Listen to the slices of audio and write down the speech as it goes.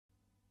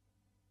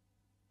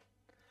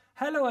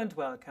Hello and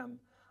welcome.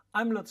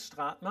 I'm Lutz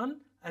Stratmann,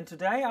 and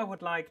today I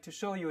would like to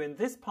show you in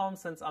this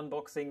PalmSense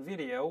unboxing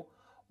video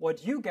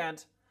what you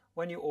get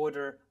when you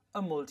order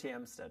a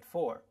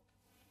MultiEmstat4.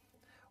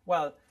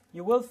 Well,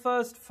 you will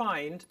first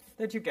find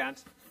that you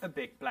get a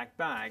big black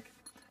bag.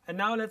 And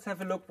now let's have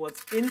a look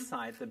what's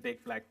inside the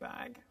big black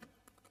bag.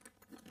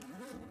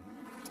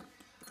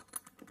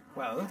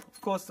 Well, of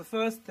course, the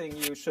first thing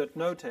you should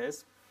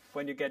notice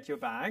when you get your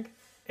bag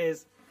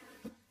is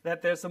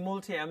that there's a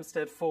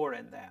MultiEmstat4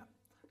 in there.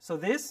 So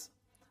this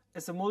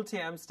is a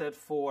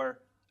MultiEmstat4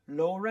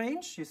 low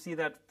range. You see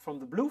that from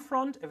the blue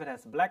front. If it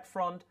has a black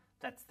front,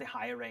 that's the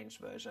high range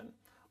version.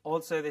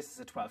 Also, this is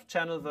a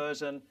 12-channel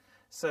version,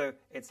 so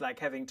it's like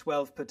having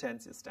 12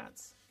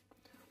 potentiostats.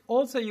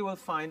 Also, you will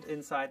find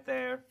inside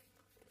there,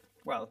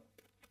 well,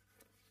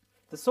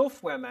 the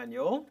software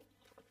manual.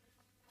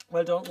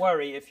 Well, don't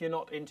worry if you're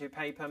not into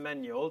paper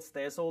manuals.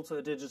 There's also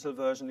a digital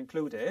version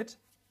included.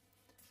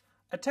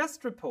 A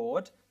test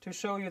report to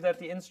show you that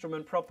the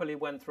instrument properly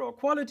went through a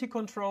quality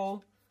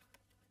control.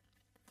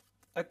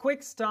 A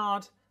quick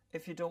start.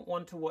 If you don't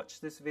want to watch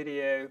this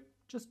video,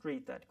 just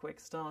read that quick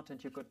start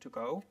and you're good to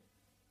go.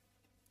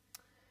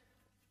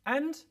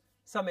 And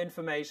some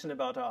information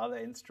about our other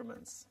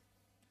instruments.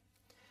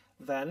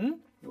 Then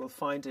you will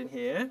find in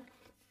here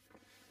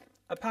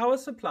a power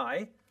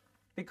supply,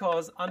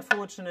 because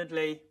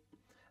unfortunately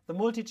the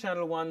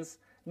multi-channel ones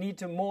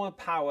need more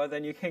power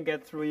than you can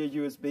get through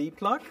your USB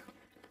plug.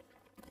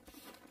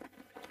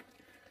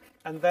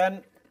 And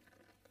then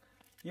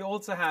you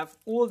also have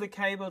all the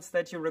cables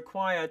that you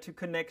require to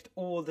connect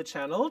all the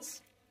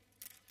channels.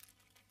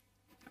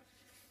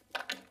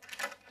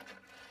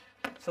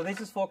 So this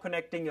is for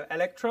connecting your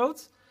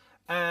electrodes,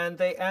 and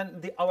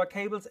our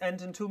cables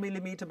end in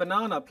 2mm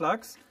banana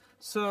plugs.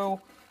 So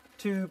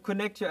to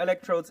connect your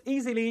electrodes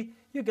easily,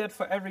 you get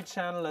for every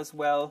channel as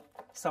well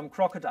some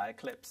crocodile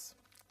clips.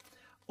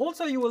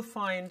 Also, you will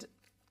find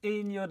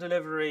in your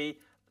delivery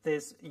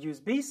this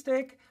USB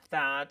stick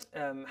that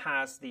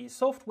has the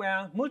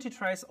software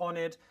multitrace on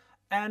it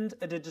and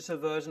a digital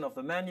version of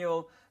the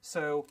manual,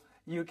 so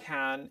you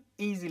can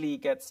easily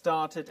get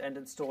started and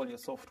install your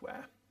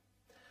software.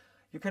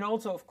 You can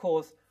also, of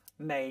course,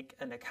 make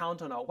an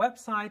account on our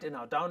website in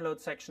our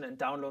download section and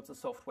download the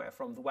software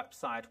from the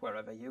website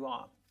wherever you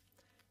are.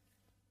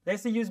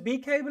 There's a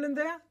USB cable in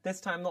there,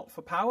 this time not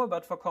for power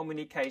but for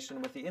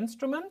communication with the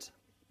instrument.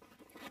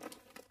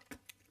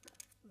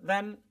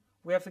 Then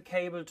we have a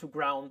cable to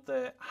ground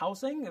the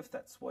housing, if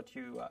that's what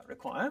you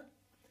require.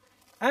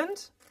 And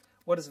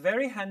what is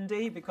very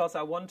handy, because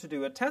I want to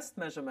do a test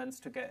measurements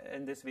to get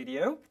in this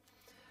video,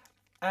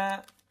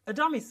 a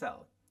dummy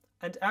cell.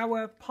 And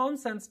our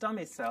PalmSense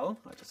dummy cell,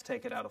 I'll just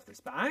take it out of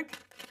this bag,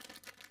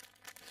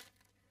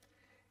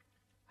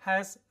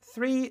 has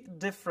 3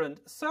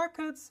 different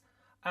circuits,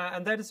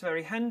 and that is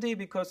very handy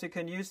because you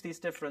can use these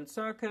different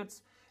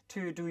circuits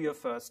to do your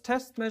first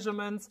test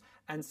measurements,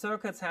 and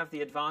circuits have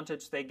the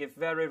advantage they give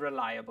very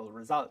reliable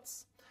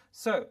results.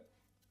 So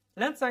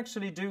let's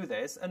actually do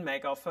this and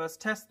make our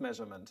first test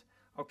measurement.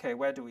 Okay,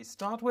 where do we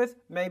start with?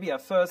 Maybe I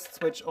first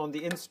switch on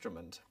the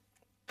instrument.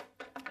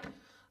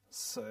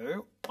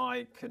 So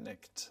I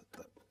connect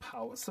the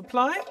power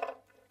supply.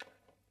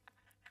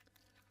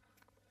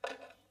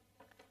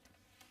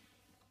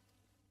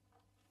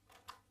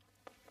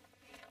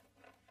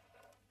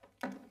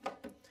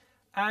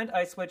 And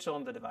I switch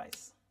on the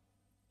device.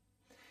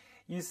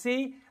 You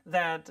see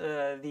that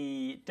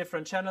the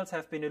different channels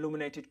have been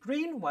illuminated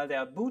green while they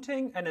are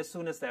booting, and as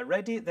soon as they're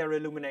ready, they're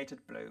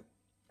illuminated blue.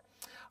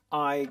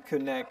 I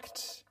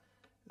connect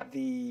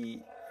the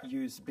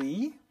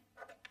USB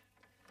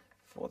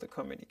for the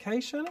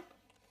communication.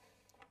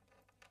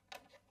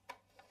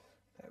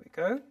 There we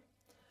go.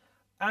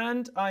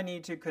 And I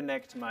need to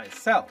connect my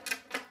cell.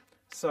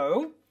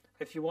 So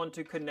if you want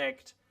to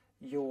connect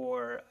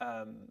your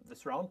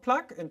this round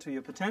plug into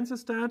your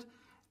potentiostat,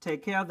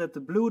 take care that the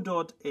blue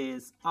dot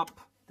is up,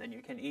 then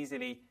you can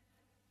easily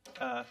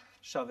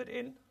shove it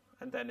in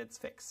and then it's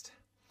fixed.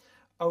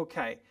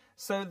 Okay,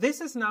 so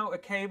this is now a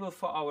cable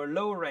for our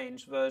low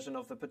range version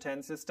of the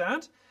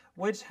potentiostat,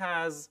 which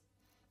has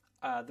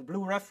the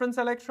blue reference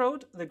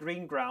electrode, the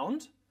green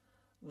ground,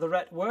 the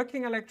red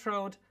working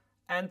electrode,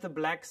 and the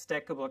black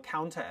stackable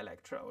counter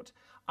electrode.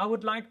 I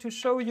would like to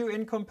show you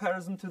in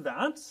comparison to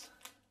that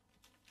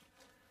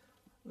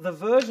the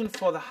version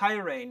for the high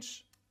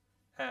range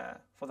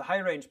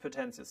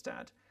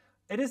potentiostat.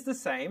 It is the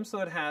same, so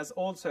it has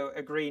also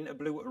a green, a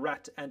blue, a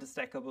red, and a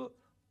stackable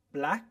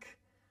black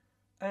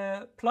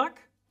plug,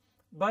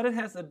 but it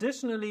has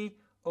additionally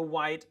a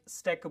white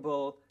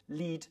stackable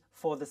lead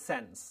for the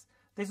sense.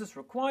 This is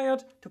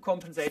required to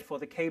compensate for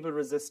the cable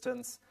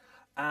resistance.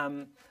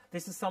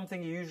 This is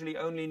something you usually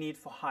only need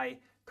for high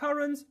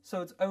currents,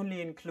 so it's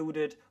only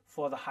included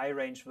for the high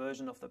range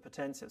version of the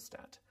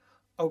potentiostat.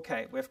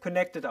 Okay, we have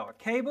connected our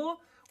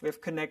cable, we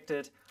have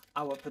connected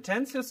our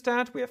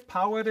potentiostat, we have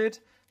powered it,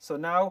 so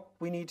now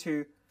we need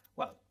to,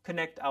 well,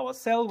 connect our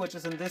cell, which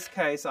is in this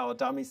case our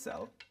dummy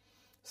cell.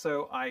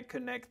 So I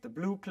connect the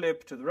blue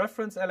clip to the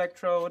reference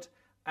electrode,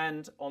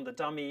 and on the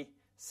dummy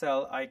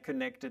cell I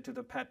connected to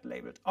the pad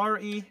labeled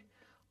RE.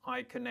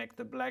 I connect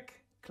the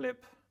black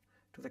clip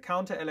to the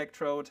counter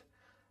electrode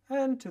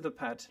and to the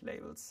pad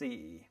labeled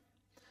CE.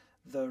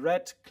 The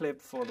red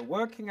clip for the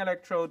working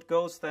electrode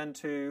goes then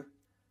to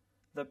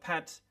the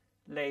pad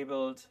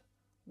labeled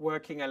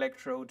working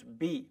electrode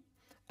B.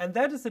 And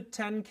that is a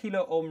 10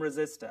 kilo ohm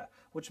resistor,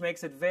 which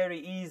makes it very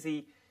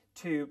easy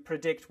to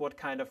predict what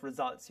kind of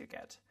results you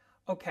get.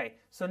 Okay,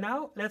 so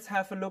now let's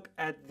have a look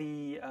at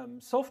the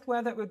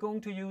software that we're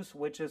going to use,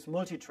 which is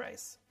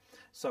Multitrace.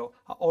 So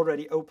I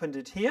already opened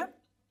it here,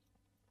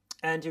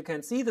 and you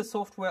can see the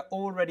software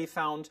already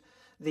found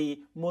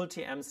the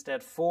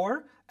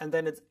MultiEmstat4, and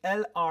then it's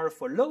LR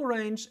for low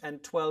range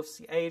and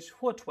 12CH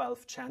for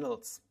 12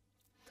 channels.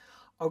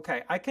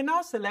 Okay, I can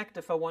now select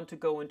if I want to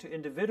go into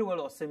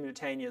individual or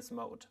simultaneous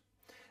mode.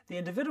 The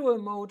individual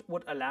mode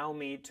would allow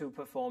me to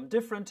perform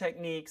different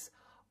techniques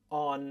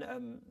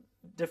on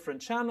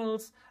different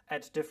channels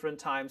at different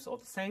times or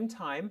the same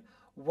time,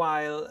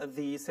 while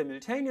the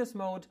simultaneous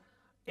mode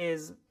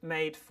is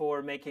made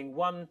for making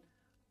one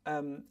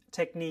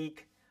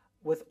technique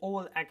with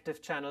all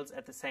active channels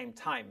at the same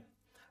time.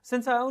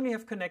 Since I only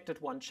have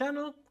connected one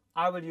channel,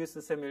 I will use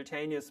the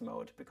simultaneous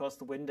mode because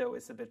the window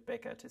is a bit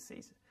bigger to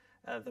see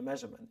the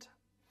measurement.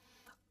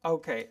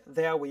 Okay,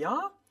 there we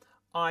are.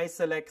 I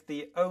select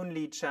the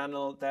only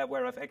channel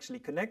where I've actually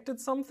connected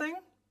something,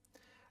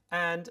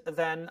 and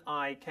then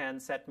I can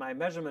set my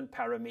measurement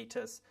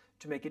parameters.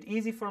 To make it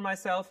easy for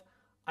myself,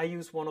 I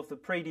use one of the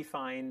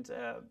predefined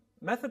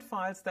method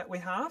files that we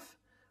have,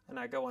 and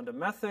I go under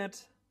Method,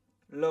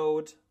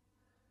 Load,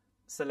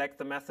 select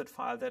the method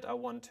file that I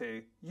want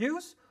to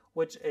use,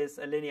 which is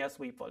a linear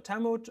sweep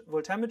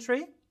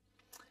voltammetry.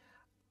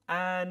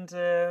 And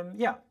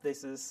yeah,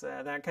 this is,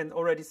 then I can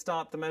already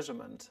start the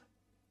measurement.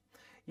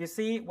 You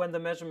see, when the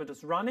measurement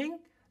is running,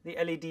 the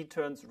LED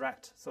turns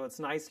red, so it's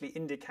nicely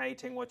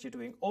indicating what you're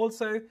doing.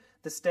 Also,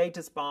 the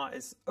status bar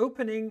is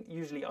opening,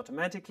 usually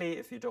automatically.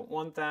 If you don't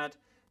want that,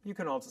 you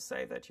can also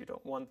say that you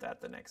don't want that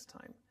the next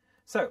time.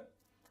 So,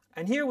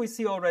 and here we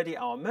see already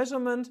our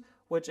measurement,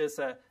 which is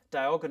a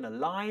diagonal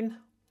line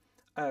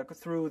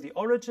through the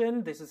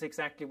origin. This is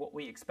exactly what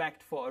we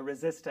expect for a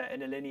resistor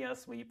in a linear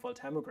sweep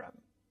voltammogram.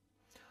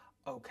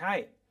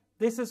 Okay,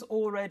 this is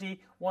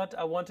already what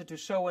I wanted to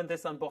show in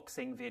this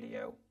unboxing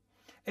video.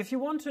 If you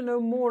want to know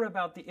more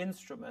about the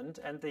instrument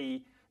and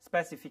the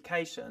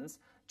specifications,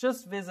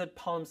 just visit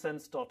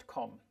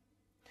palmsense.com.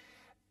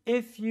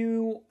 If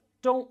you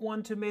don't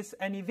want to miss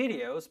any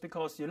videos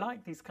because you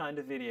like these kind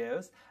of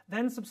videos,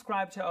 then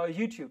subscribe to our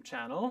YouTube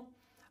channel.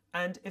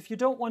 And if you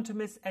don't want to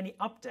miss any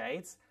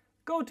updates,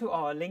 go to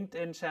our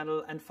LinkedIn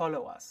channel and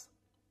follow us.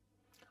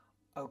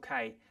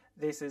 Okay,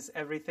 this is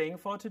everything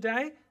for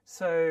today.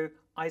 So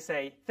I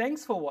say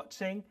thanks for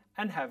watching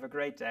and have a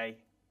great day.